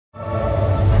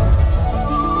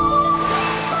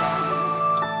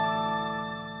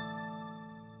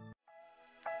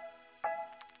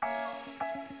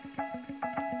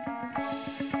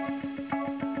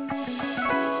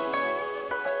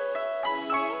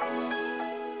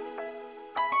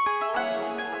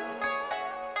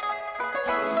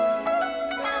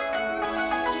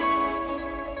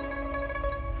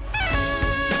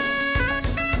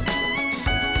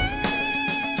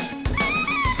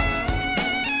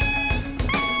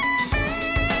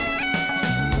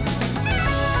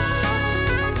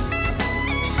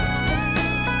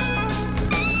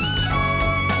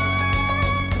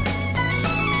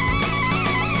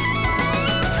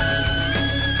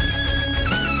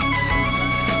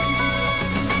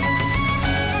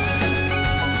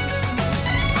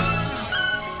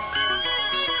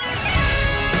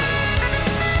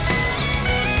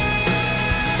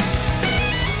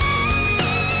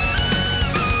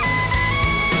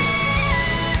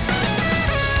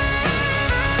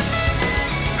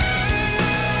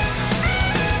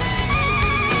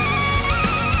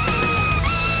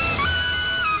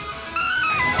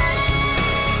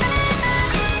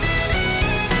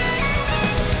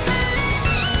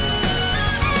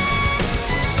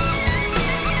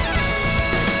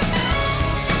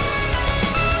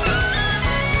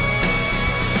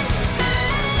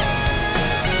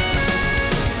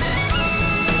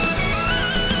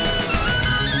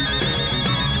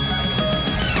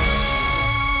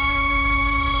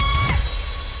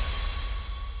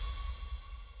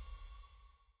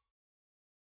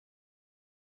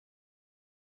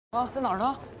啊，在哪儿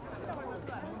呢？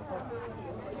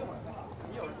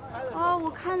哦，我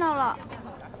看到了。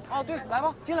哦，对，来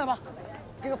吧，进来吧。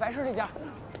这个白事这家。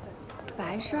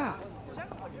白事儿。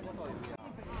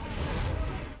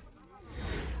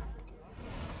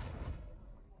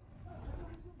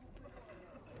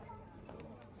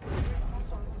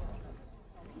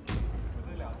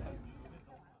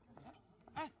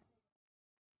哎，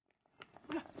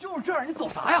不是，就是这样，你走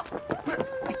啥呀？不是，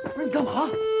你干嘛？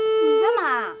你干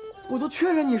嘛？我都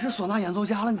确认你是唢呐演奏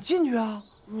家了，你进去啊。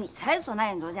你才唢呐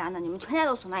演奏家呢，你们全家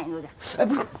都唢呐演奏家。哎，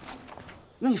不是，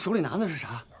那你手里拿的是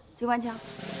啥？机关枪。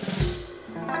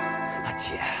大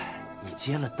姐，你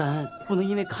接了单，不能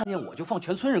因为看见我就放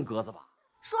全村人鸽子吧？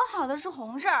说好的是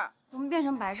红事儿，怎么变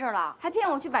成白事儿了？还骗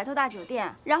我去白头大酒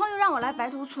店，然后又让我来白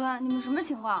头村，你们什么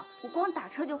情况？我光打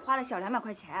车就花了小200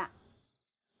块钱。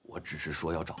我只是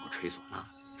说要找个吹唢呐，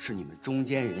是你们中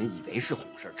间人以为是红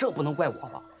事，这不能怪我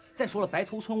吧？再说了，白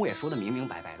头村我也说的明明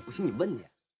白白的，不信你问去。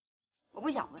我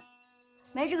不想问，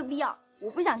没这个必要。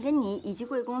我不想跟你以及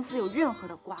贵公司有任何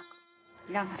的瓜葛。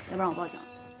你让开，要不然我报警。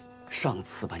上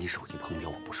次把你手机碰掉，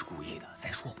我不是故意的。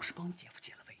再说我不是帮你姐夫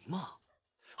解了围吗？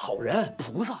好人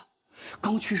菩萨，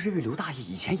刚去世这位刘大爷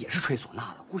以前也是吹唢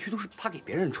呐的，过去都是他给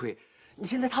别人吹。你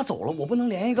现在他走了，我不能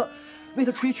连一个为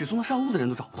他吹曲送他上路的人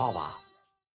都找不到吧？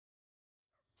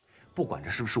不管这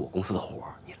是不是我公司的活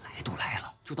儿，你来都来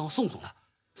了，就当送送他，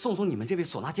送送你们这位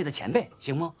唢呐界的前辈，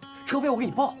行吗？车费我给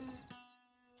你报。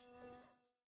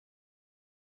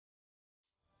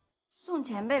送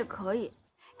前辈可以，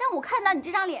但我看到你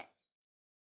这张脸，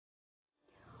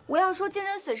我要说精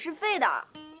神损失费的，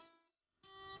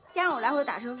加上我来回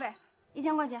打车费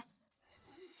，1000块钱。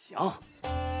行，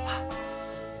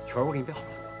曲儿我给你表了。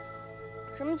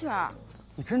什么曲儿？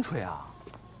你真吹啊？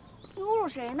你侮辱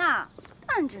谁呢？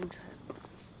当然真吹。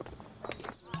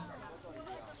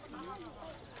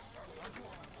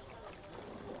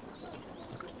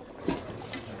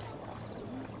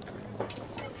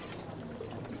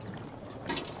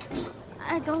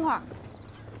哎，等会儿，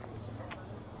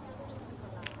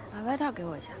把外套给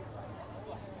我一下。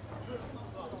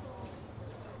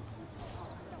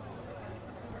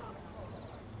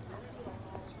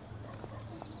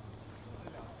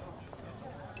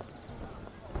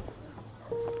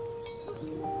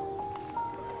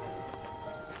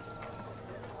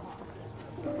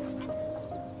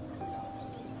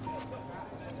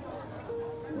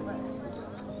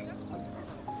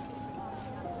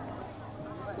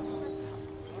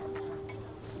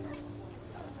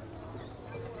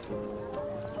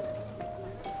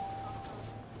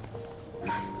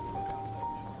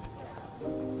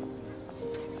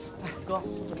哥，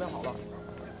我准备好了。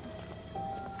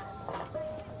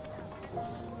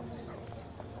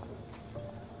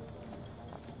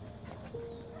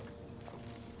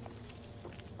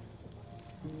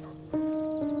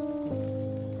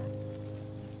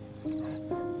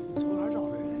从哪儿找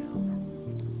这人呀？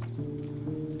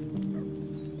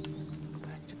哎，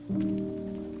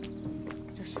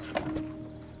这谁？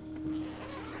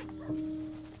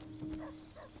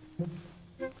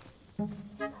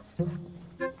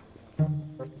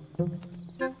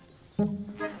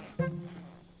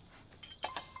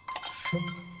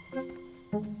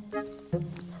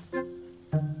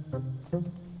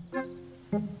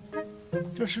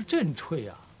这是真吹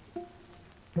啊！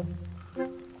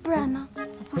不然呢？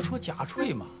不是说假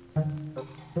吹吗？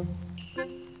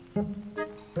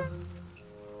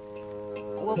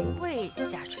我不会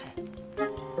假吹。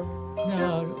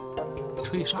那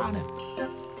吹啥呢？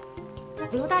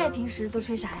刘大爷平时都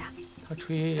吹啥呀？他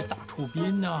吹大出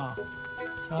宾呐，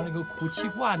像那个哭泣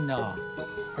罐呐、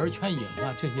二泉映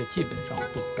啊，这些基本上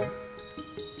都会。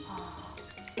哦，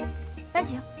那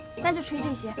行，那就吹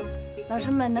这些，老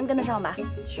师们能跟得上吧？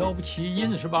瞧不起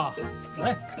音是吧？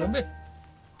来，准备。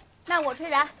那我吹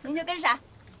啥，您就跟啥。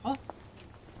好。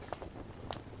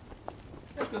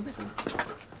准备。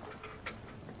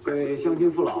各位乡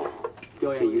亲父老，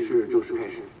吊唁仪式正式开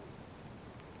始。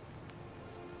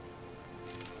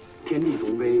天地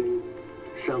同悲，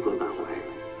山河感怀。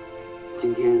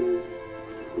今天，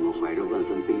我们怀着万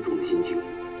分悲痛的心情，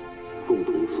共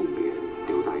同送别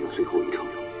刘大爷最后一程。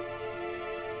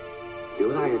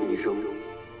刘大爷的一生，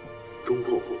忠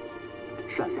厚、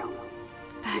善良。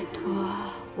拜托，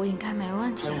我应该没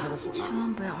问题了，千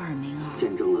万不要耳鸣啊！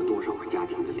见证了多少个家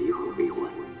庭的离合悲欢。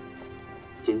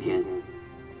今天，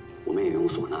我们也用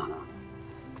唢呐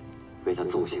为他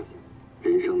奏响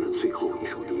人生的最后一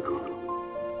首离歌。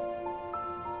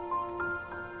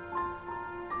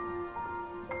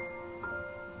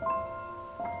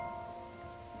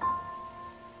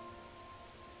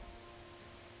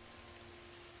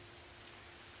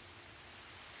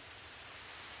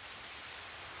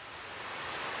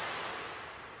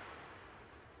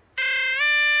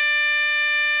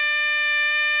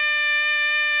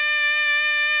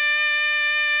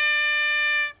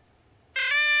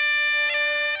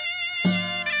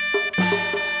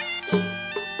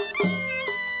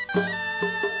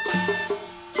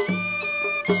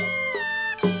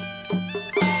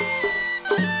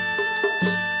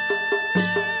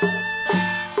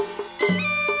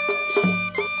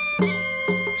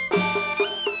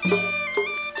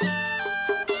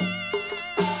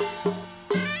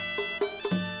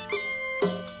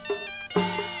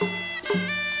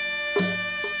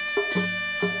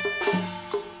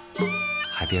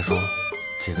别说，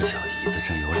这个小姨子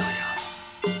真有两下子。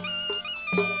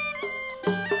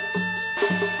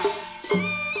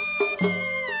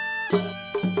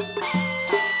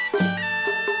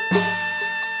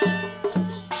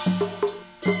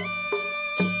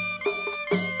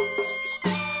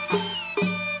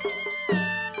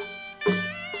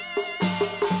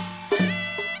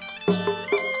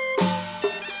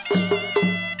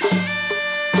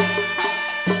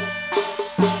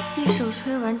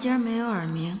竟然没有耳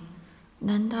鸣，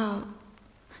难道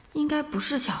应该不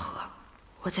是巧合？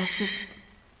我再试试。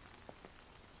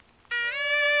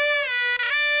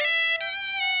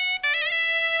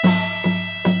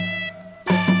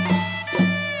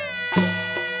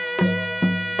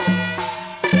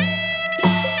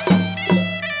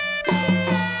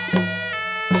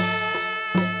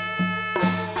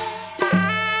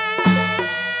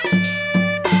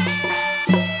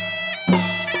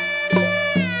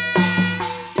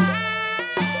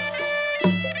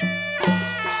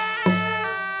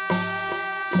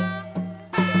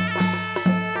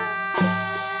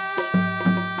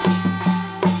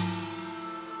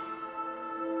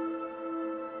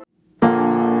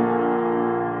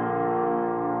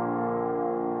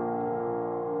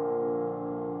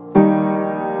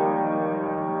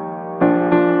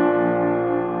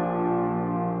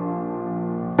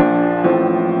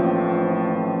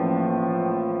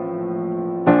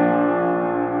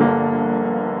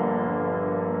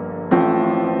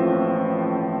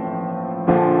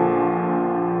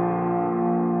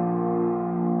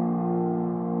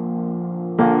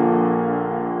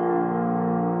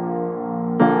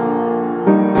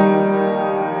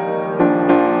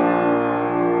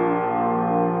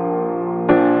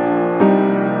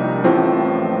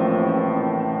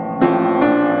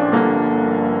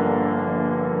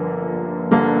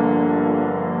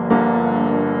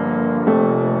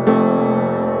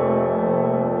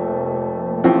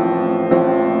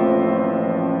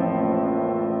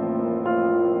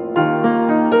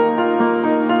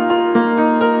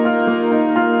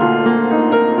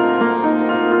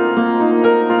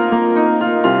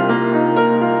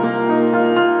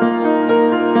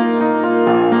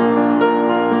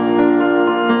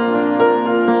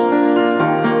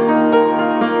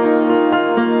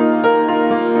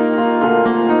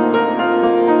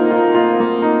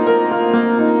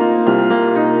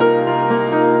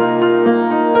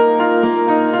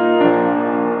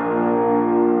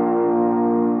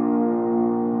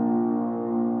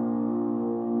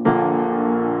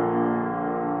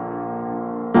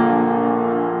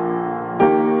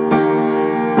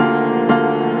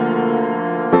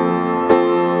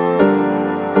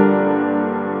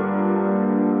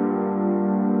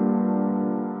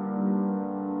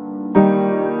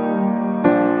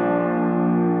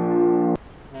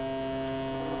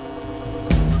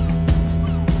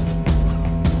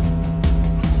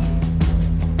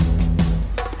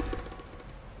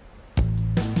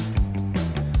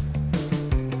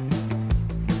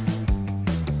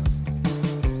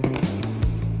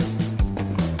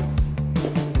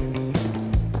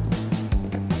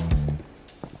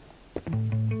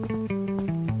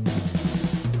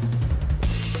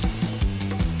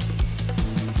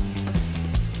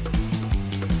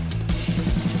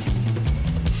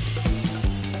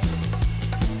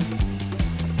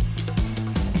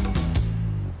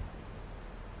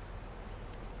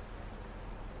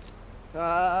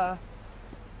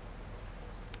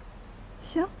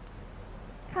行，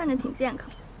看着挺健康。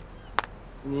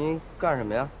你干什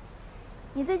么呀？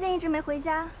你最近一直没回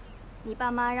家，你爸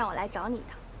妈让我来找你一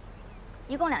趟，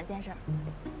一共2件事。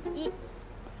一，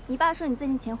你爸说你最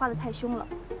近钱花得太凶了，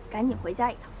赶紧回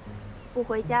家一趟，不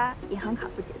回家银行卡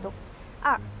不解冻。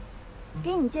2，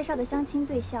给你介绍的相亲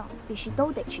对象必须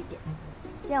都得去见，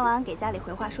见完给家里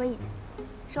回话说意见。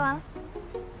说完了。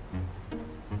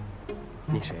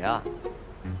你谁呀？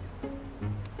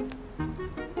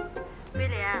威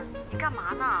廉，你干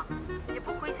嘛呢？也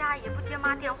不回家，也不接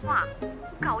妈电话，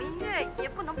搞音乐也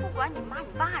不能不管你妈你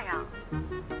爸呀。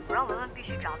我让文文必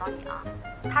须找到你啊，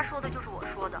他说的就是我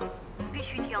说的，你必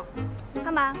须听。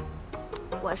看吧，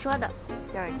我说的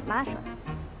就是你妈说的。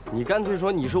你干脆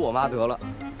说你是我妈得了。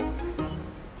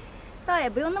倒也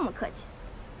不用那么客气。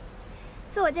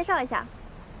自我介绍一下，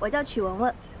我叫曲文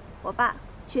文，我爸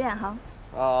曲远航。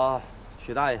啊，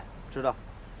许大爷，知道。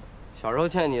小时候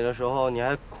见你的时候，你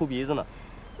还哭鼻子呢。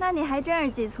那你还真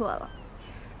是记错了。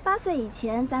8岁以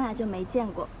前咱俩就没见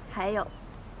过，还有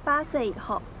8岁以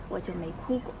后我就没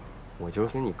哭过。我就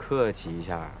跟你客气一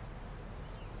下。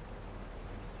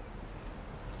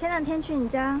前2天去你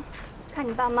家，看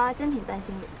你爸妈真挺担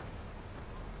心你的。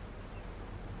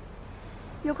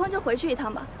有空就回去一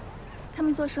趟吧，他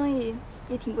们做生意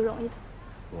也挺不容易的。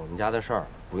我们家的事儿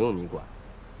不用你管。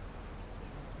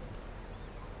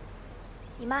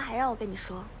你妈还让我跟你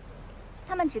说，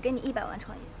他们只给你100万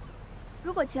创业，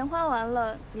如果钱花完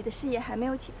了，你的事业还没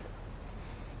有起色，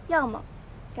要么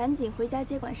赶紧回家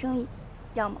接管生意，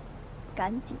要么赶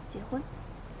紧结婚。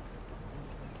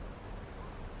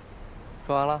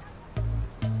说完了。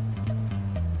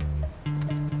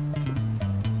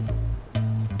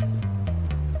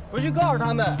回去告诉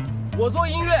他们，我做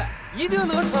音乐一定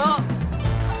能成。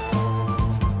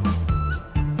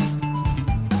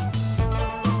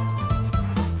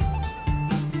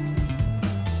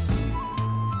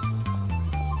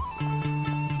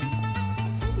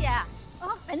陈姐，啊，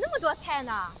买那么多菜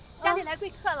呢？家里来贵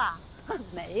客了？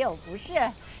没有，不是，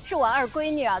是我二闺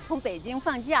女啊，从北京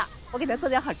放假，我给她做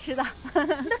点好吃的。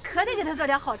那可得给她做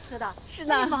点好吃的。是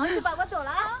呢。你忙去吧，我走了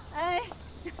啊。哎。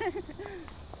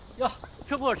哟，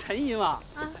这不是陈姨吗？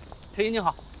啊，陈姨你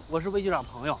好，我是魏局长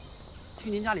朋友，去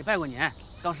您家里拜过年，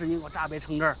当时您给我榨杯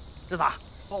橙汁儿，这咋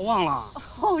把我忘了？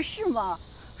哦，是吗？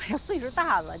哎呀，岁数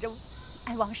大了，这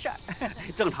爱忘事儿。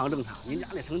正常正常，您家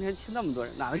里成天去那么多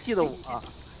人，哪能记得我啊？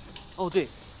哦对，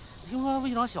听说魏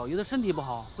局长小姨子身体不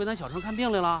好，回咱小城看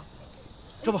病来了。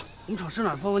这不，我们厂生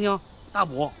产芳芳浆大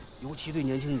补，尤其对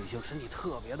年轻女性身体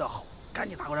特别的好，赶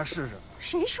紧拿过来试试。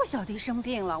谁说小弟生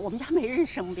病了？我们家没人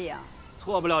生病。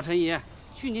错不了陈姨，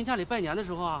去您家里拜年的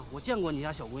时候啊，我见过你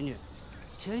家小闺女，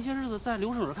前些日子在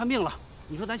刘省这看病了。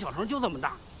你说咱小城就这么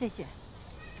大。谢谢。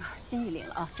啊，心意领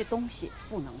了啊，这东西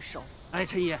不能收。哎，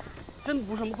陈姨，真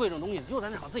不是什么贵重东西，就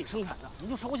咱厂自己生产的，您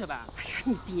就收下呗。哎呀，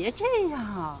你别这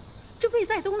样，这魏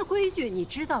在东的规矩你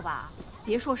知道吧？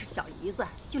别说是小姨子，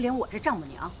就连我这丈母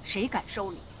娘，谁敢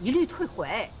收你，一律退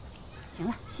回。行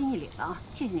了，心意领了啊，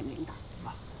谢谢你们领导。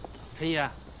啊，陈姨，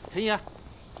陈姨。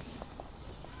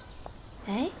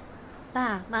哎，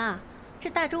爸妈，这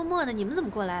大周末的你们怎么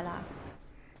过来了？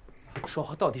说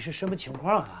话到底是什么情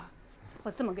况啊？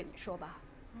我这么跟你说吧，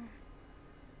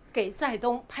给在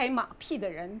东拍马屁的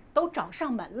人都找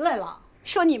上门来了，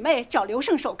说你妹找刘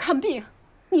胜手看病，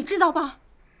你知道吧？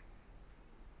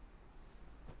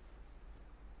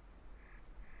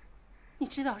你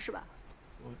知道是吧？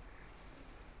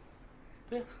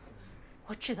对呀，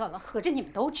我知道了，合着你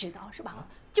们都知道是吧？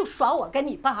就耍我跟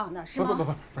你爸呢，是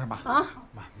吗？不是妈啊，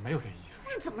妈没有这意思。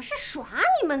那怎么是耍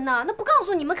你们呢？那不告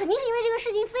诉你们，肯定是因为这个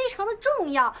事情非常的重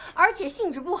要，而且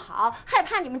性质不好，害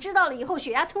怕你们知道了以后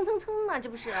血压蹭蹭蹭嘛，这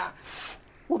不是？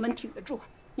我们挺得住，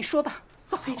你说吧。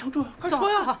非常重要，快说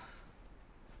呀！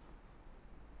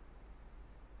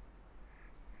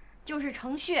就是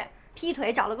程旭劈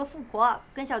腿找了个富婆，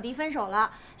跟小迪分手了。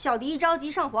小迪一着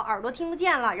急上火，耳朵听不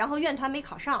见了，然后院团没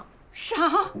考上。啥？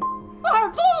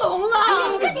耳朵聋了？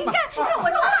哎呀，你看，我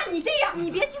就怕你这样，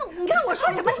你别激动。你看我说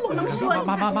什么就不能说。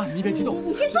妈，你别激动。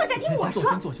你先坐下听我说。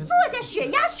坐下，血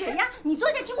压，你坐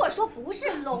下听我说，不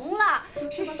是聋了，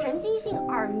是神经性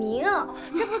耳鸣。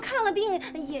这不是看了病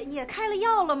也开了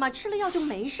药了吗？吃了药就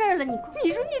没事了。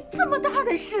你说你这么大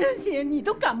的事情，你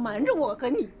都敢瞒着我和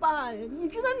你爸呀？你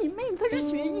知道你妹妹她是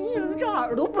学医的，这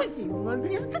耳朵不行了，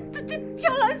你说她这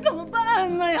将来怎么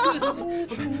办呢呀？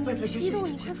别激动，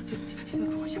你快。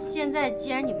现在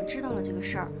既然你们知道了这个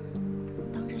事儿，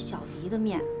当着小迪的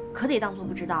面可得当做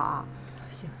不知道啊。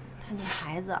行，他那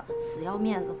孩子死要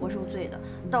面子活受罪的，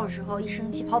到时候一生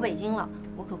气跑北京了，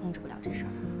我可控制不了这事儿。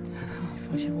你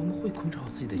放心，我们会控制好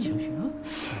自己的情绪啊。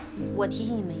我提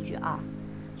醒你们一句啊，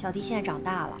小迪现在长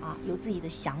大了啊，有自己的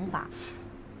想法，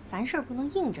凡事不能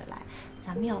硬着来，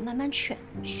咱们要慢慢劝，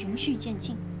循序渐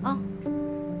进啊。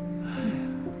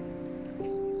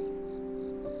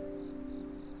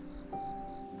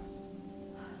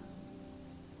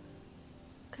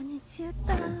赶紧接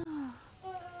单啊！哎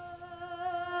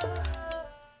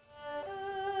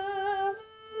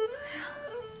呀，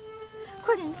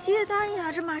快点接单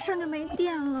呀！这马上就没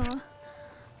电了。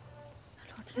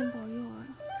老天保佑啊！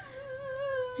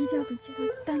一定要等接到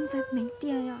单再没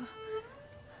电呀！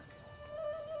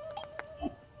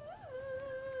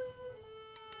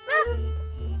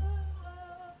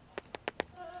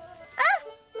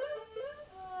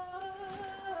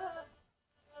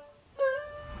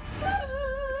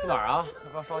去哪儿啊？要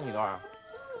不要捎你一段啊？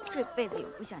这辈子永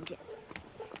不相见。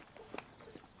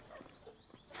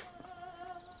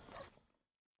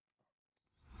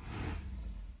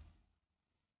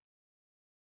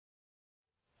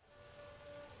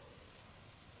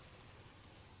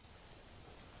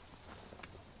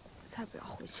我才不要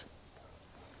回去，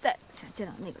再也不想见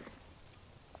到那个人。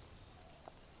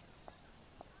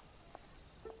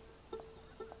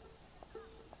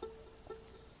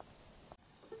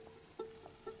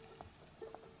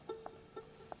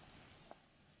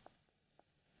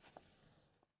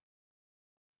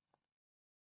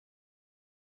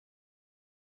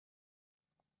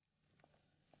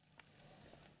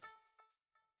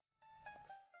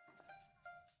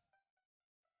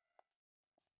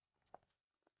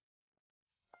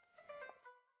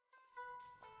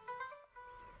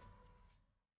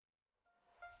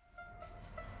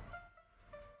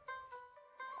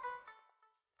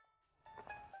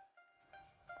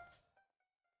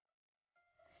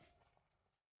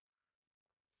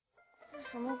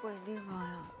什么鬼地方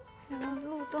呀？连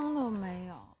路灯都没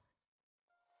有！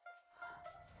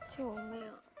救命！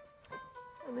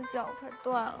我的脚快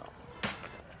断了。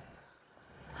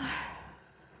唉。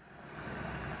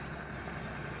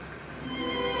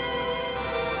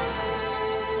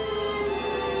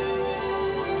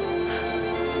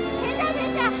停下！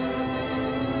停下！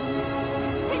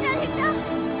停下！停下！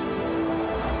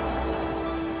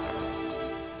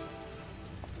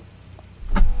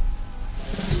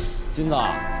金子，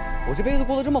我这辈子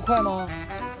过得这么快吗？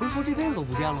不是说这辈子都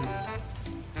不见了吗？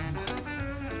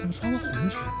怎么穿个红裙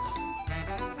子？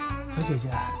小姐姐，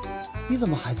你怎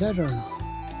么还在这儿呢？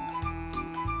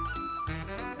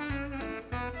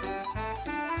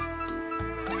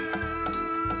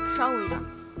烧我一顿。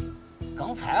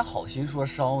刚才好心说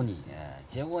烧你，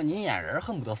结果你眼仁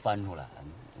恨不得翻出来，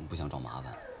不想找麻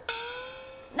烦。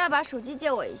那把手机借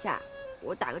我一下，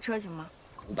我打个车行吗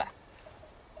500。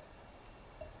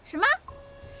什么？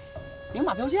明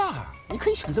码标价，你可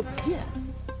以选择不借。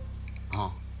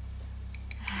啊。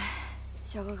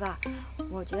小哥哥，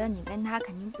我觉得你跟他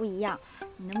肯定不一样，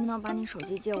你能不能把你手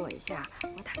机借我一下？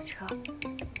我打个车。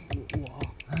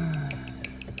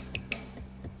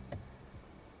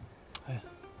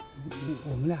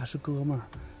我们俩是哥们儿，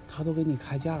他都给你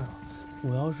开价了，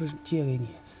我要是借给你，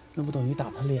那不等于打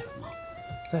他脸吗？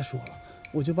再说了，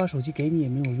我就把手机给你也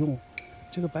没有用，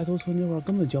这个白头村这块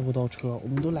根本叫不到车，我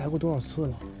们都来过多少次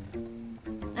了。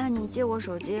那你借我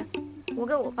手机，我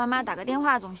给我爸妈打个电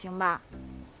话总行吧？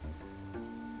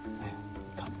哎，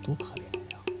他们多可怜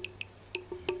呀！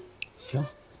行，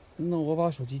那我把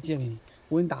手机借给你，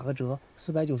我给你打个折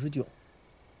，499。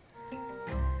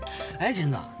哎，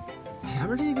金子，前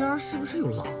面这边是不是有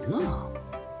狼啊？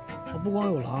不光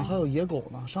有狼，还有野狗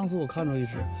呢。上次我看着一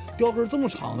只，叼根这么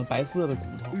长的白色的骨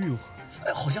头。哎呦，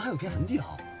哎，好像还有片坟地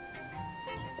哈。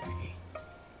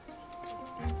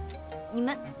你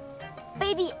们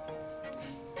卑鄙！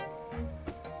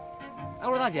哎，我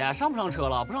说大姐，上不上车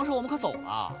了？不上车我们可走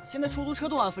了。现在出租车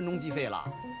都按分钟计费了。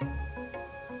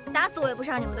打死我也不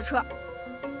上你们的车。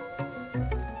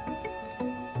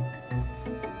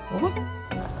走吧。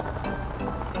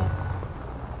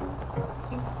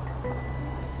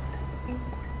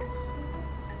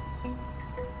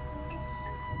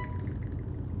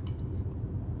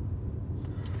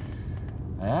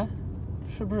哎，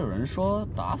是不是有人说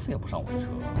打死也不上我的车？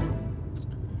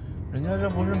人家这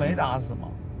不是没打死吗？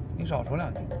你少说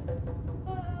2句。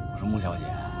我说穆小姐，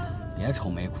别愁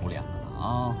眉苦脸的了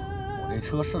啊！我这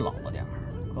车是老了点儿，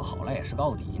可好赖也是个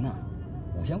奥迪呢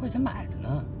，5000块钱买的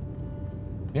呢。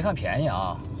别看便宜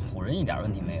啊，唬人一点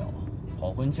问题没有，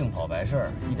跑婚庆跑白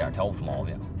事一点挑不出毛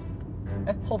病。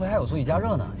哎，后排还有座椅加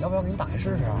热呢，要不要给你打开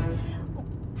试试啊？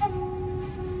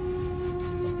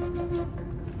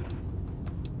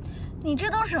你这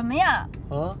都什么呀？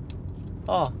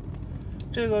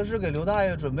这个是给刘大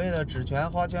爷准备的纸钱、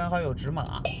花圈还有纸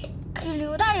马。给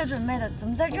刘大爷准备的，怎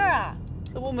么在这儿啊？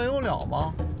这不没用了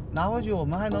吗？拿回去我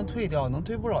们还能退掉，能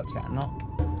退不少钱呢。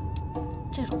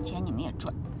这种钱你们也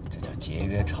赚？这叫节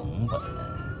约成本，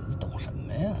你懂什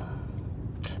么呀？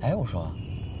哎，我说，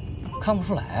看不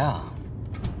出来啊，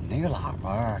你那个喇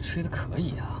叭吹的可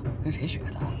以啊，跟谁学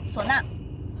的？唢呐。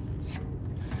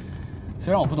虽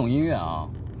然我不懂音乐啊，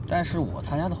但是我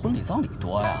参加的婚礼葬礼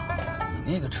多呀。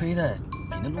你那个吹的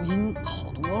比那录音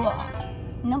好多了。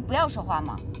你能不要说话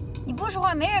吗？你不说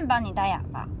话，没人帮你搭哑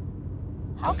巴，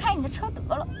好好开你的车得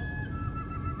了。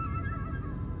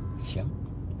行，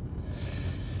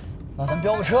那咱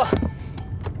飙个车。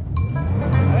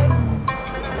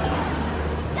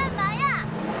干嘛呀？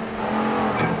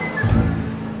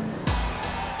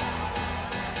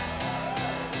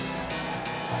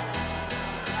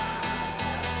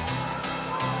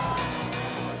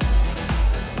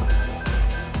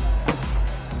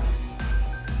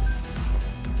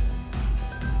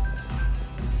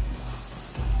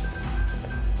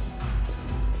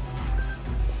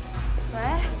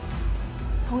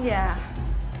彤姐，啊，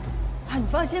你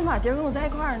放心吧，今儿跟我在一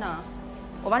块儿呢，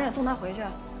我晚点送她回去。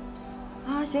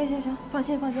啊，行，放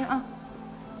心啊。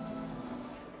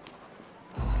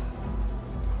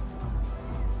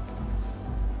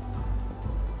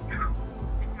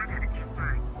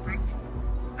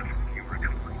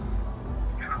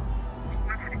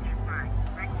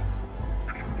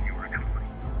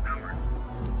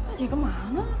大姐干嘛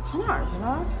呢？跑哪儿去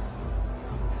了？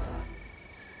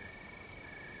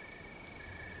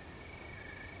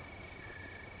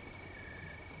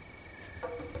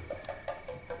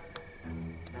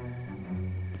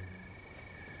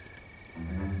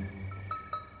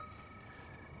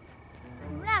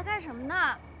什么呢？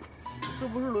这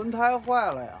不是轮胎坏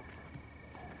了呀？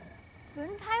轮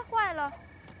胎坏了，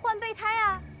换备胎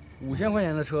啊！5000块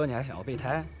钱的车你还想要备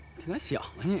胎？挺敢想啊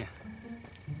你！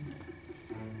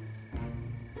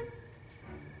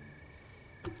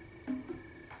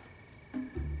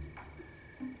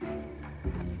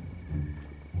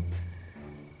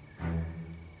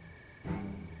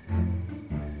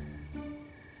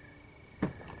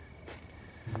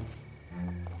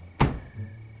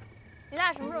你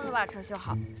俩什么时候能把车修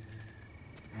好？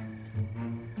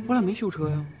我俩没修车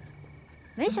呀。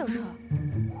没修车？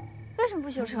为什么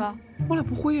不修车？我俩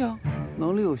不会呀，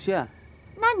能力有限。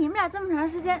那你们俩这么长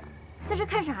时间在这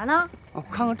看啥呢？我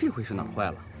看看这回是哪坏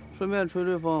了，顺便吹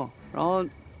吹风，然后，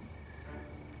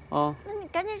啊。那你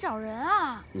赶紧找人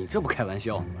啊！你这不开玩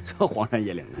笑吗？这荒山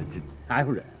野岭的，这哪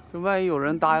有人啊？这万一有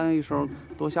人答应一声，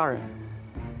多吓人！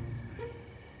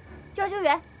叫救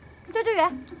援！叫救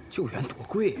援！救援多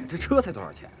贵呀，这车才多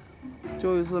少钱？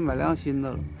就一次买辆新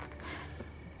的了。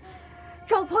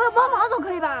找朋友帮忙总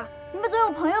可以吧？你们总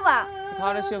有朋友吧？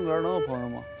他这性格能有朋友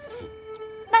吗？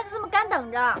那就这么干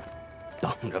等着。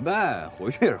等着呗，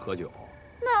回去也是喝酒。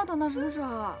那要等到什么时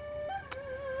候啊？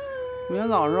明天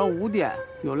早上5点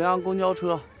有辆公交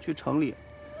车去城里，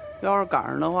要是赶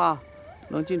上的话，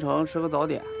能进城吃个早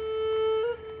点。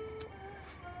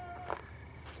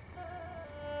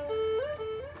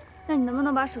那你能不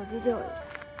能把手机借我一下？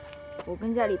我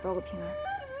跟家里报个平安。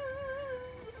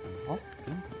好，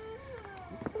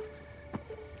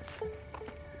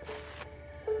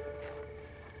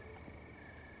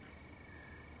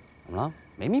怎么了？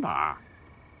没密码？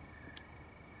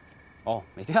哦，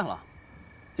没电了。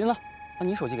金子，把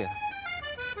你手机给他。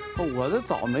我的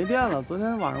早没电了，昨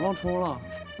天晚上忘充了。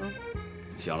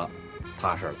行了，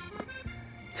踏实了。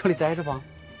这里待着吧。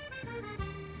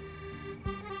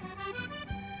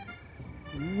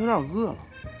有点饿了。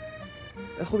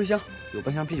哎，后备箱有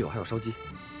半箱啤酒，还有烧鸡。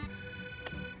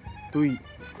对。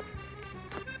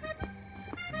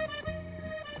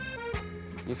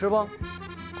你吃不？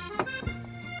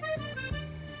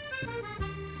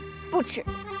不吃。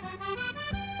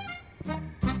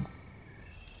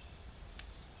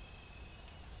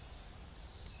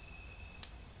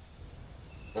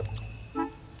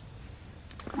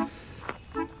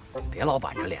别老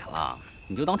板着脸了，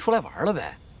你就当出来玩了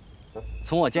呗。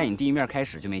从我见你第一面开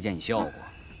始就没见你笑过。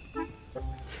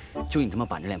就你这么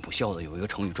板着脸不笑的，有一个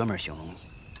成语专门形容你。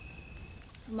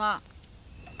什么？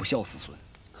不孝子孙。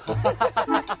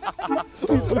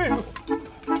对了。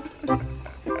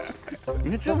你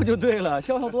看这不就对了，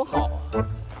笑笑多好啊！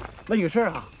那有事儿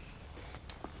啊？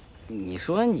你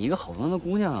说你一个好端的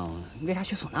姑娘，为啥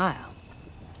学唢呐呀？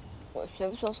我学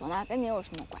不学唢呐跟你有什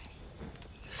么关系？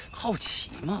好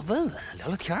奇嘛，问问聊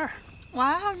聊天儿。我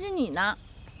还好奇你呢，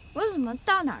为什么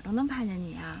到哪儿都能看见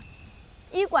你啊？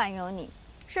医馆有你，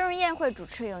生日宴会主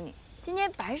持有你，今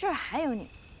天白事还有你，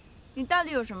你到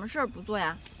底有什么事儿不做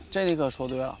呀？这你可说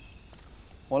对了，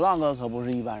我浪哥可不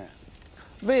是一般人。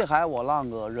魏海我浪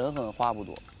哥人狠话不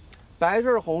多，白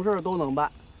事红事都能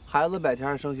办，孩子白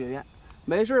天升学院，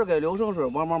没事给刘胜水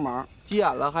帮帮忙，急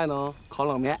眼了还能烤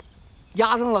冷面，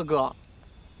压上了哥。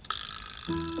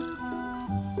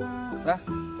来，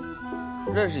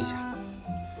认识一下，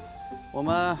我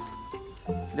们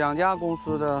2家公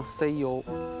司的 CEO。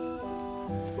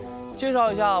介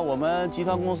绍一下我们集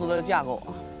团公司的架构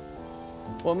啊。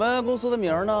我们公司的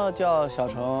名呢叫小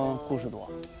城故事多，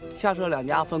下设2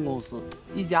家分公司，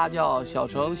一家叫小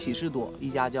城喜事多，一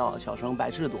家叫小城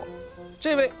百事多。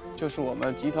这位就是我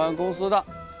们集团公司的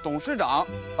董事长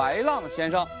白浪先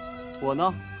生，我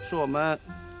呢是我们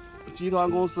集团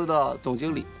公司的总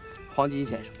经理黄金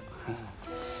先生，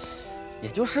也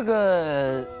就是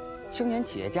个青年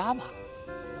企业家吧。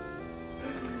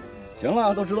行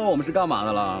了，都知道我们是干嘛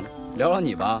的了，聊聊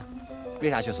你吧，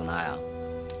为啥学唢呐呀？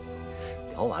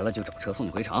聊完了就找车送你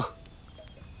回城。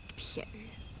骗人！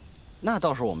那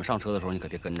到时候我们上车的时候，你可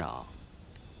别跟着啊。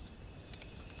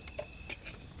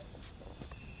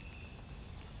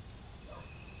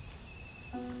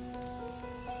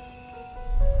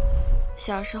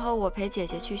小时候我陪姐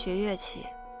姐去学乐器，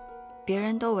别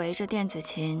人都围着电子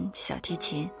琴、小提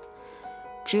琴，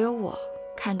只有我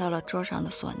看到了桌上的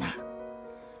唢呐。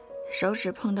手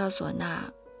指碰到唢呐，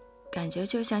感觉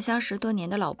就像相识多年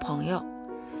的老朋友。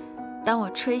当我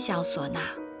吹响唢呐，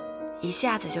一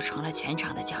下子就成了全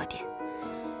场的焦点，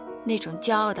那种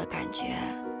骄傲的感觉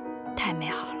太美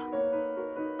好了。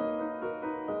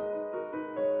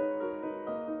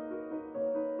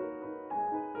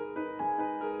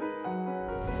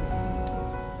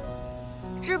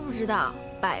知不知道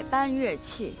百般乐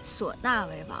器，唢呐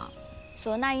为王？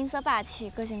唢呐音色霸气，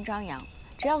个性张扬，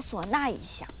只要唢呐一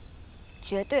响，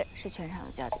绝对是全场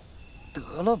的焦点。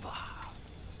得了吧，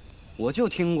我就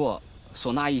听过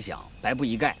唢呐一响，白布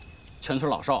一盖，全村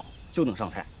老少就等上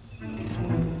菜。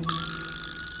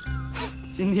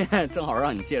今天正好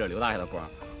让你借着刘大爷的光，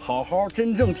好好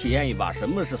真正体验一把什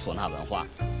么是唢呐文化。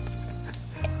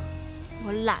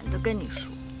我懒得跟你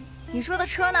说。你说的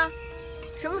车呢？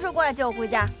什么时候过来接我回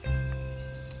家？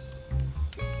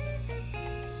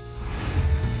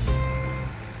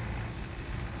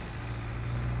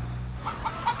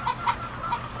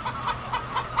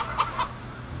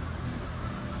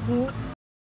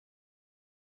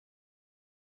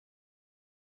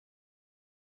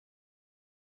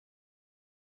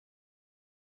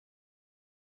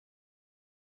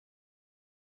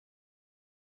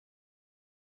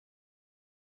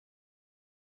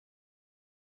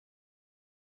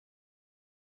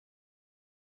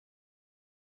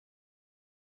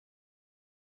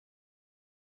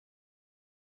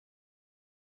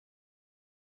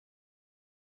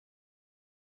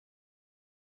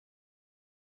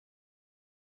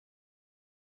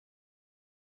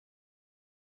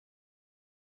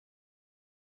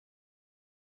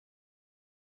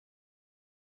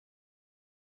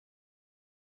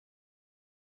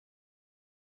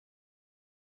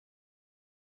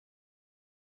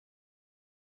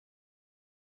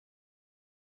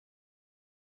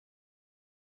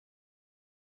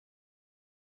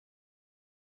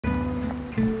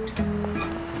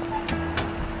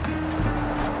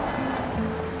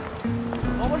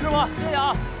师傅，谢谢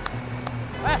啊！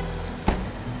哎！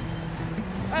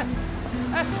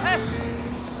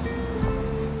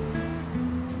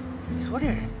你说这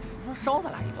人，你说捎咱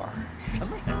俩一段，什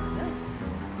么人呢？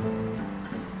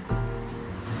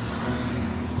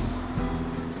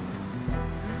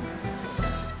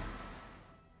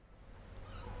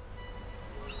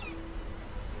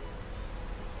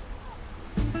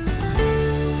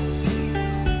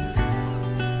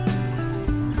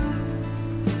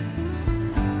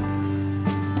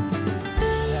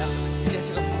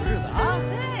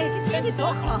多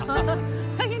好！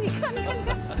哎呀，你看，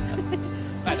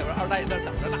外头边二大爷在等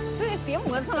着呢。对，别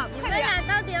磨蹭了，你们俩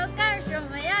到底要干什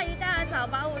么呀？一大早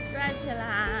把我拽起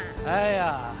来。哎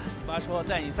呀，你妈说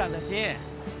带你散散心，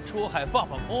出海放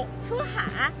放空。出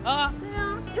海？啊？对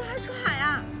啊，又还出海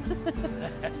啊？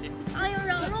哎呦，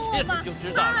饶了我吧！就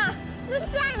知道妈，那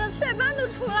下一个雀斑都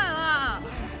出来了。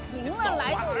行了，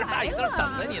来都来了，大爷在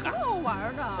等着你呢，好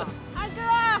玩的。二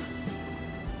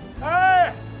哥。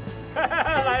哎。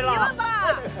来了，起了吧？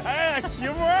哎，起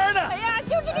窝呢！哎呀，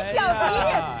就这个小弟，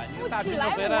不起来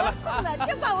磨蹭的，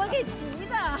真把我给急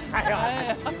的。哎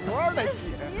呀，起窝呢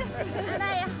起！二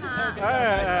大爷好。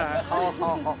哎，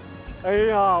好。哎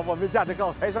呀，我们家的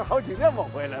高材生好几年没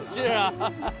回来了。是啊，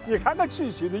你看看去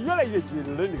的越来越近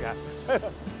了，你看。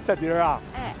小弟儿啊，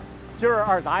哎，今儿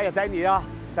二大爷带你啊，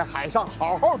在海上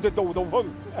好好的兜兜风。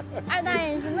二大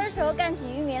爷，你什么时候干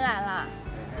起渔民来了？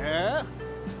哎。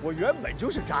我原本就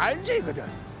是干这个的，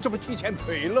这不提前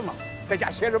退了吗？在家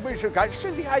闲着没事干，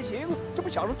身体还行，这不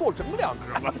想着多挣两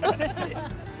个吗？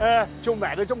哎，就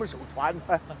买了这么艘船，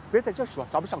别在这说，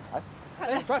咱们上船。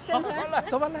上船来，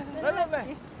走吧，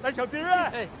来，小弟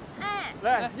儿，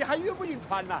来，你还晕不晕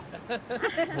船呢？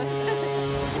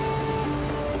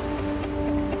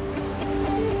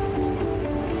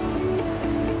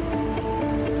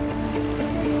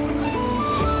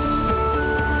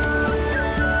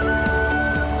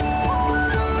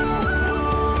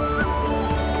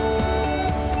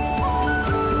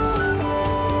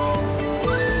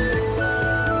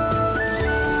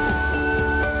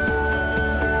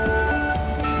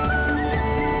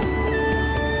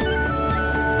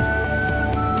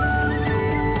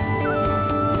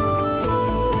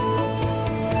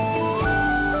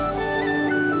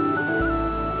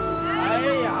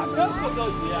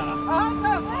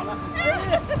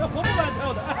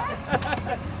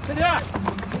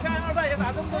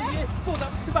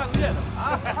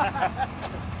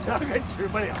吃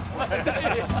不了，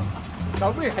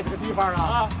咱瑞海这个地方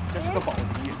啊，这是个宝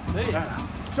地。对，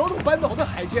胶东半岛的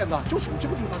海鲜呢，就属这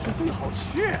个地方是最好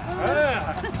吃。哎，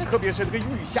特别是那个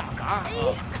鱼虾嘎，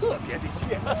特别的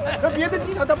鲜，和别的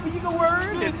地方它不一个味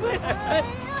儿的。对，哎呀，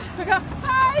再看，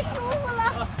太舒服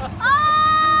了啊！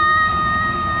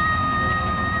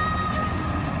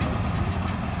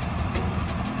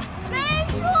真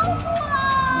舒服啊！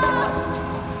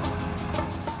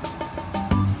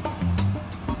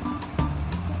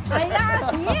哎呀，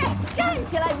你站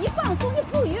起来一放松就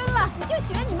不晕了，你就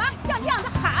学你妈像这样的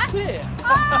喊。对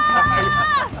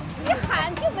啊，一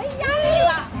喊就没压力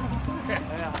了。哎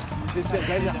呀，你说现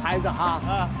在这孩子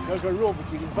哈，个个弱不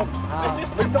禁风啊，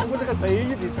没遭过这个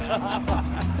贼的事，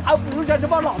还不如像这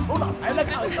帮老头老太太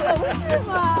看着。不是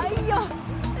嘛？哎呦，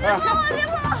别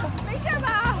碰我，没事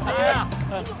吧？哎呀，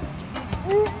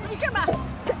你是吧？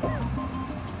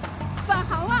返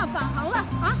航了，返航了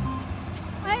啊！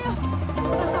哎呦，返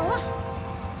航了！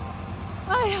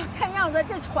哎呀，看样子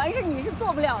这船你是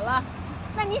坐不了了。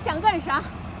那你想干啥？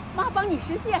妈帮你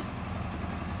实现。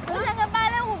我想看芭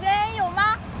蕾舞表演，有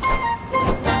吗？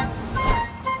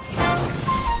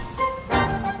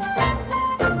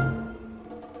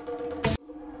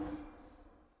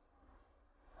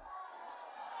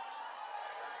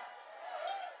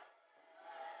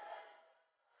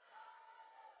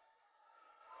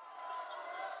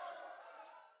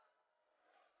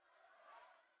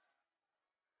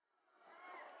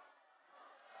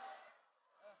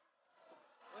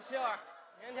歇会儿，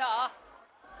你先跳啊！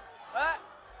来，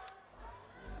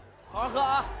好好喝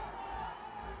啊！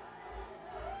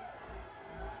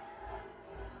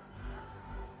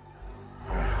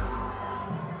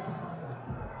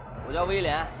我叫威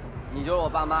廉，你就是我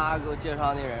爸妈给我介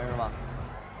绍那人是吗？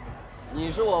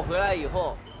你是我回来以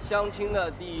后相亲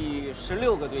的第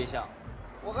16个对象。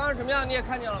我刚刚什么样你也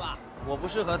看见了吧？我不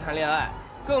适合谈恋爱，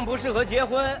更不适合结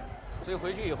婚，所以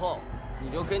回去以后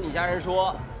你就跟你家人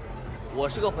说。我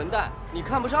是个混蛋，你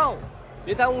看不上我，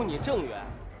别耽误你正缘。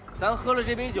咱喝了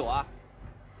这杯酒啊，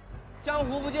江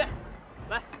湖不见。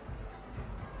来，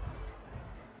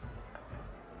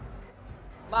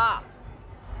妈，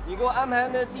你给我安排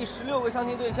那第16个相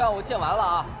亲对象，我见完了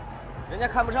啊，人家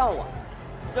看不上我，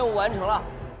任务完成了，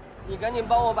你赶紧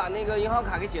帮我把那个银行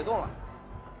卡给解冻了。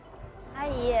阿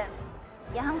姨，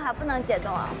银行卡不能解冻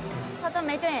啊，他都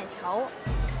没正眼瞧我。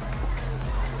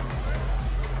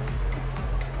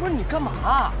不是你干嘛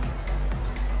啊？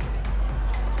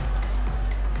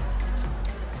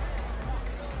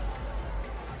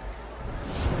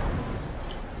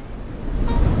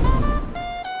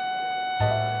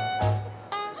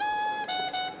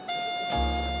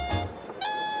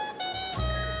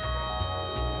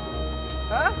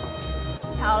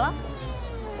巧了，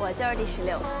我就是第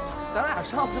16个。咱俩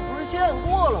上次不是见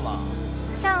过了吗？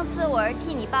上次我是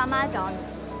替你爸妈找你，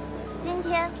今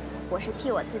天我是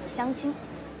替我自己相亲。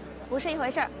不是一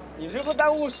回事儿，你这不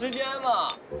耽误时间吗？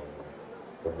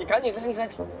你赶紧，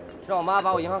让我妈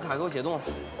把我银行卡给我解冻了。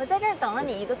我在这儿等了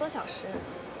你1个多小时，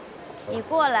你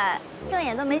过来正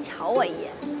眼都没瞧我一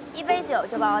眼，1杯酒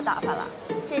就把我打发了，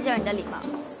这就是你的礼貌。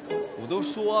我都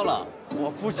说了，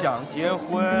我不想结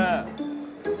婚。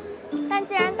但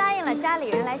既然答应了家里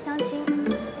人来相亲，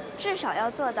至少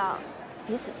要做到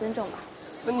彼此尊重吧。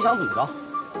那你想怎么着？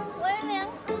威廉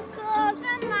哥哥，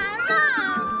干嘛呢？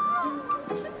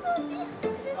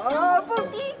蹦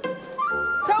迪，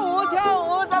跳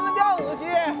舞，咱们跳舞去。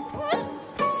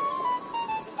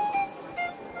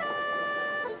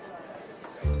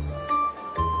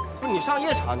不是你上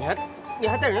夜场，你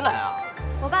还带人来啊？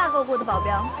我爸给我雇的保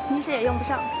镖，平时也用不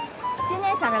上，今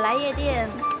天想着来夜店，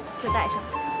就带上。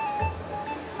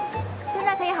现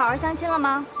在可以好好相亲了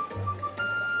吗？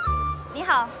你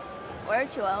好，我是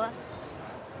曲文文。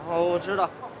哦，我知道。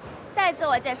再自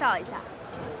我介绍一下，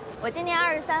我今年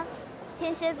23，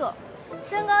天蝎座，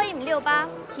身高1.68米，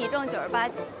体重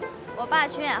98斤。我爸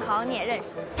曲远航你也认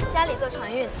识，家里做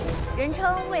船运，人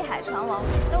称卫海船王，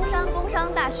东山工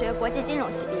商大学国际金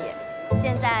融系毕业，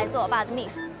现在做我爸的秘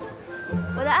书。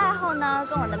我的爱好呢，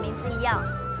跟我的名字一样，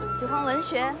喜欢文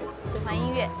学，喜欢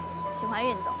音乐，喜欢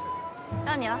运动。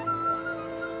到你了。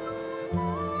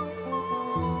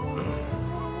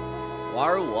我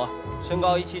25，身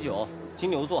高179，金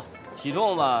牛座，体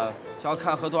重嘛就要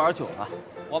看喝多少酒了。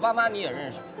我爸妈你也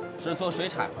认识，是做水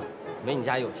产的，没你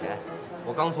家有钱。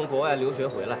我刚从国外留学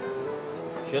回来，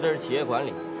学的是企业管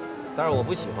理，但是我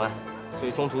不喜欢，所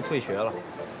以中途退学了，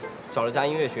找了家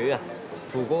音乐学院，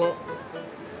主攻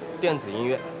电子音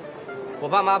乐。我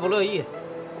爸妈不乐意，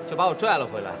就把我拽了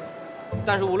回来。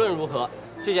但是无论如何，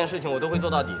这件事情我都会做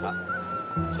到底的。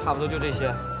差不多就这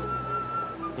些。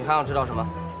你还想知道什么？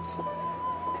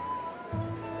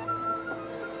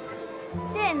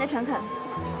谢谢你的诚恳。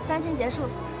相亲结束，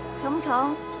成不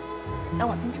成？等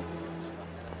我通知。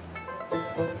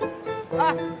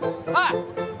哎，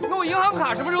那我银行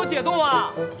卡什么时候解冻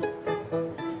啊？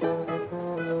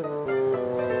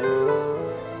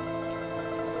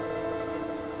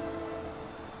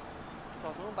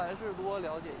小城百事多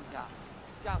了解一下，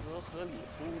价格合理，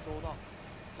服务周到。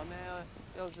咱们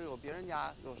要是有别人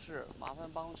家有事，麻烦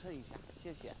帮衬一下，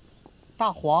谢谢。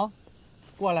大黄，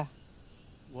过来。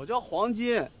我叫黄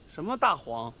金，什么大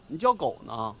黄？你叫狗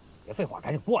呢？别废话，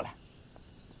赶紧过来。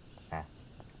哎，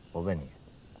我问你，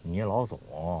你老总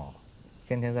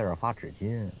天天在这儿发纸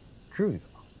巾，至于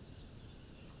吗？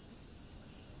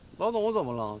老总，我怎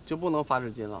么了？就不能发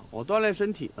纸巾了？我锻炼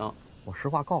身体呢。我实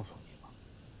话告诉你吧，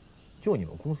就你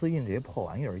们公司印这些破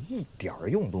玩意儿，一点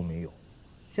用都没有。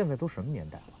现在都什么年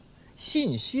代了？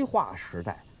信息化时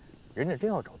代，人家真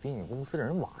要找宾影公司，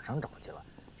人网上找去了，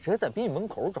谁在宾影门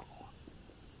口找啊？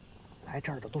来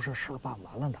这儿的都是事儿办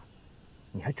完了的，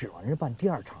你还指望人家办第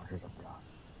2场是怎么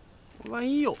着？万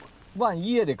一有，万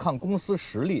一也得看公司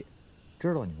实力。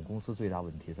知道你们公司最大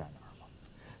问题在哪儿吗？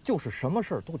就是什么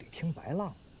事儿都得听白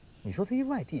浪。你说他一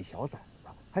外地小崽子，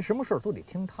还什么事儿都得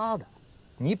听他的。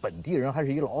你本地人还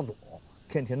是一老总，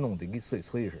天天弄得跟碎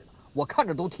催似的，我看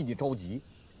着都替你着急。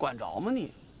管着吗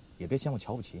你？也别嫌我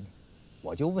瞧不起你，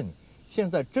我就问你，现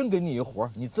在真给你一活，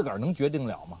你自个儿能决定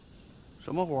了吗？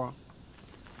什么活？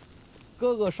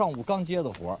哥哥上午刚接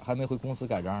的活，还没回公司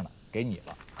盖章呢，给你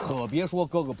了，可别说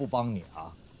哥哥不帮你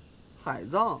啊。海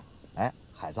葬？哎，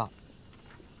海葬。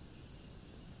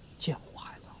见过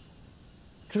海葬，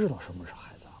知道什么是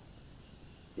海葬。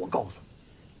我告诉你，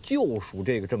就属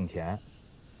这个挣钱，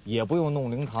也不用弄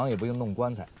灵堂，也不用弄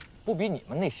棺材，不比你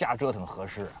们那瞎折腾合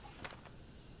适啊。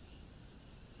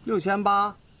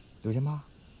6800，6800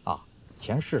啊，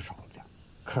钱是少了点，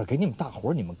可是给你们大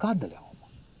活，你们干得了吗？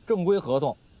正规合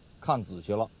同，看仔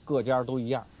细了，各家都一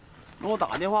样。那我打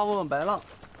个电话问问白浪。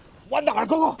完蛋了，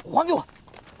哥，还给我！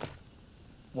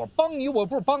我帮你，我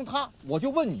不是帮他，我就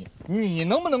问你，你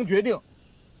能不能决定？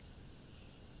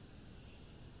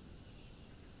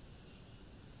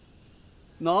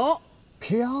能。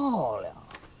漂亮。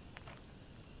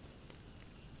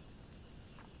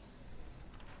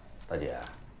大姐，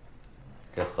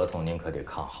这合同您可得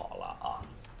看好了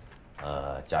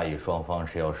啊。甲乙双方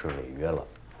谁要是违约了，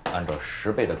按照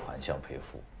10倍的款项赔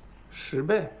付。10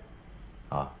倍？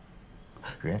啊，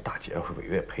人家大姐要是违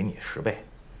约，赔你10倍。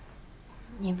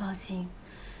您放心，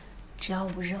只要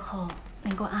5日后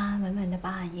能够安安稳稳地把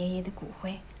俺爷爷的骨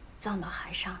灰葬到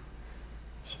海上，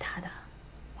其他的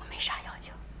我没啥要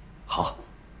求。好，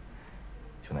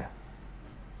兄弟，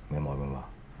没毛病吧？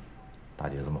大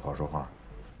姐这么好说话，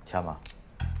签吧。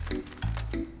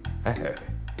哎，这儿。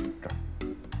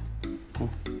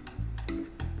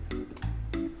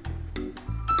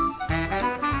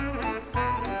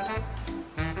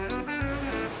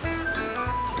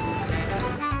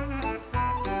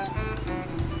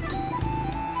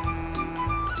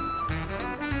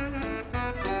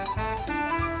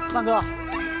浪哥，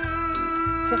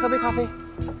先喝杯咖啡。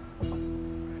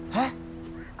哎，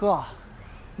哥，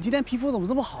你今天皮肤怎么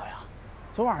这么好呀？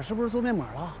昨晚是不是做面膜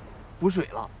了？补水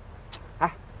了？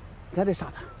哎，你看这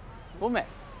沙滩，多美！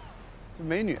这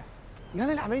美女，你看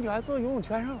那俩美女还坐游泳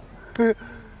圈上了。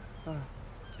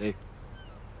哎，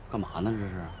干嘛呢？这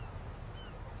是？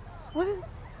我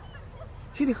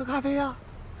请你喝咖啡呀，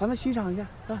咱们欣赏一下，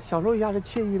享受一下这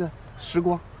惬意的时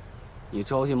光。你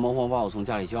着急忙慌把我从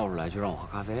家里叫出来，就让我喝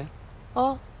咖啡？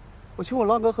啊，我请我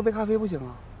浪哥喝杯咖啡不行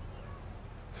啊？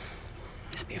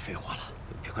别废话了，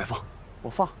别快放，我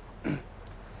放。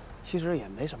其实也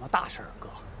没什么大事儿，哥，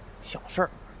小事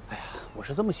儿。哎呀，我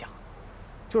是这么想，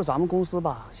就是咱们公司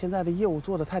吧，现在的业务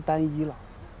做得太单一了，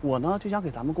我呢就想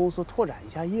给咱们公司拓展一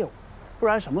下业务，不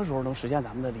然什么时候能实现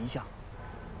咱们的理想？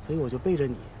所以我就背着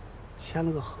你签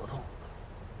了个合同，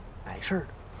碍事儿的。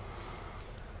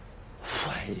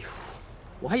哎呦，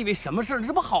我还以为什么事儿，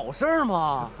这不好事儿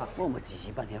吗？磨磨唧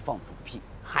唧半天放不出个屁。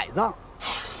海葬，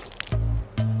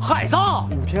海葬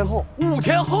5天后，5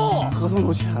天后合同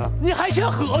都签了，你还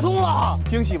签合同了？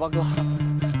惊喜吧，哥？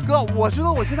哥，我知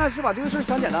道我现在是把这个事儿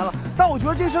想简单了，但我觉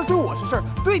得这事儿对我是事儿，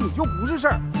对你就不是事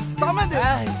儿。咱们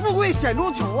得富贵险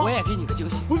中求啊！我也给你个惊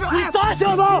喜。不是，你咋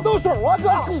想的？动手啊，哥！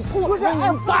不是，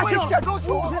哎，富贵险中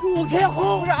求，5天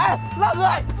后。不是，哎，浪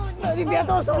哥，你别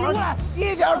动手啊！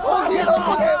一点空气都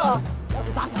不给吗？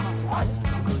你咋想的？浪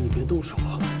哥，你别动手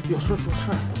啊，有事说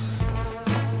事儿。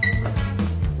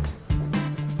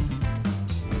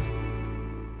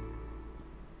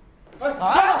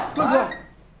哎，哥哥。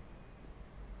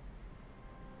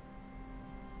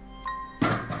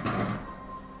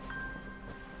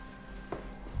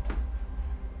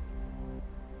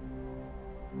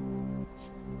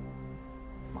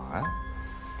嘛呀？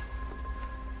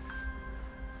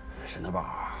沈德宝，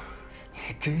你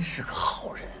还真是个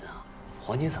好人啊！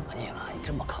黄金怎么你了？你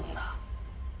这么坑他？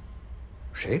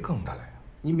谁坑他了呀？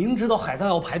你明知道海葬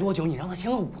要排多久，你让他签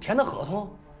个5天的合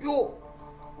同？哟，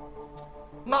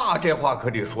那这话可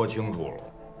得说清楚了，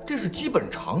这是基本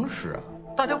常识啊，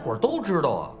大家伙都知道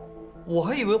啊。我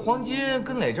还以为黄金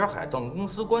跟哪家海葬公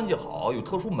司关系好，有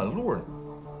特殊门路呢，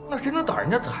那谁能挡人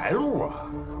家财路啊？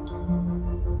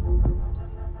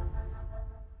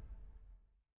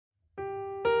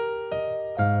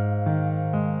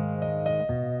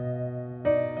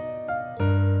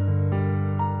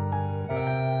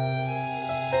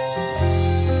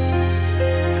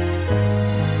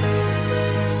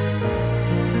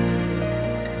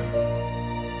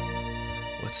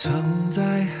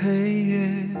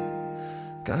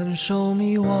感受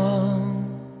迷惘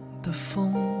的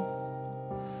风，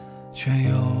却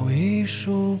有一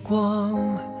束光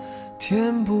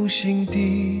填补心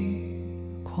底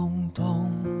空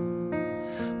洞。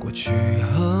过去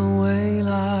和未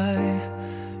来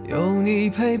有你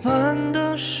陪伴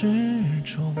的时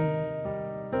钟，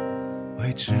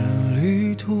为这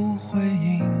旅途会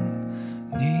因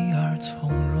你而从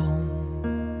容。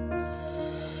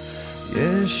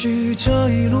也许这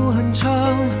一路很长，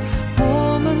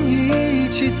我们一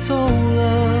起走了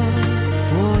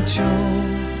多久？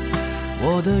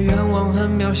我的愿望很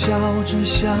渺小，只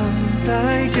想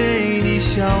带给你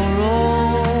笑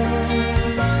容。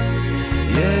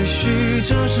也许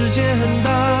这世界很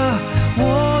大，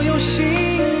我有幸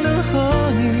能和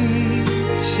你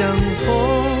相逢。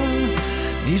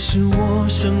你是我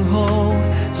身后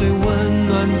最温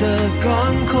暖的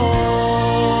港口。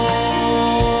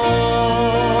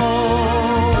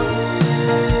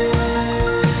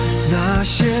那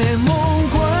些梦，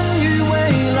关于未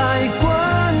来，关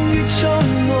于承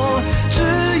诺，只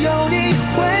有你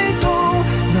会懂。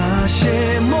那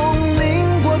些梦，淋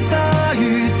过大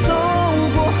雨，走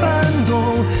过寒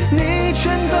冬，你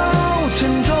全都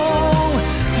沉重。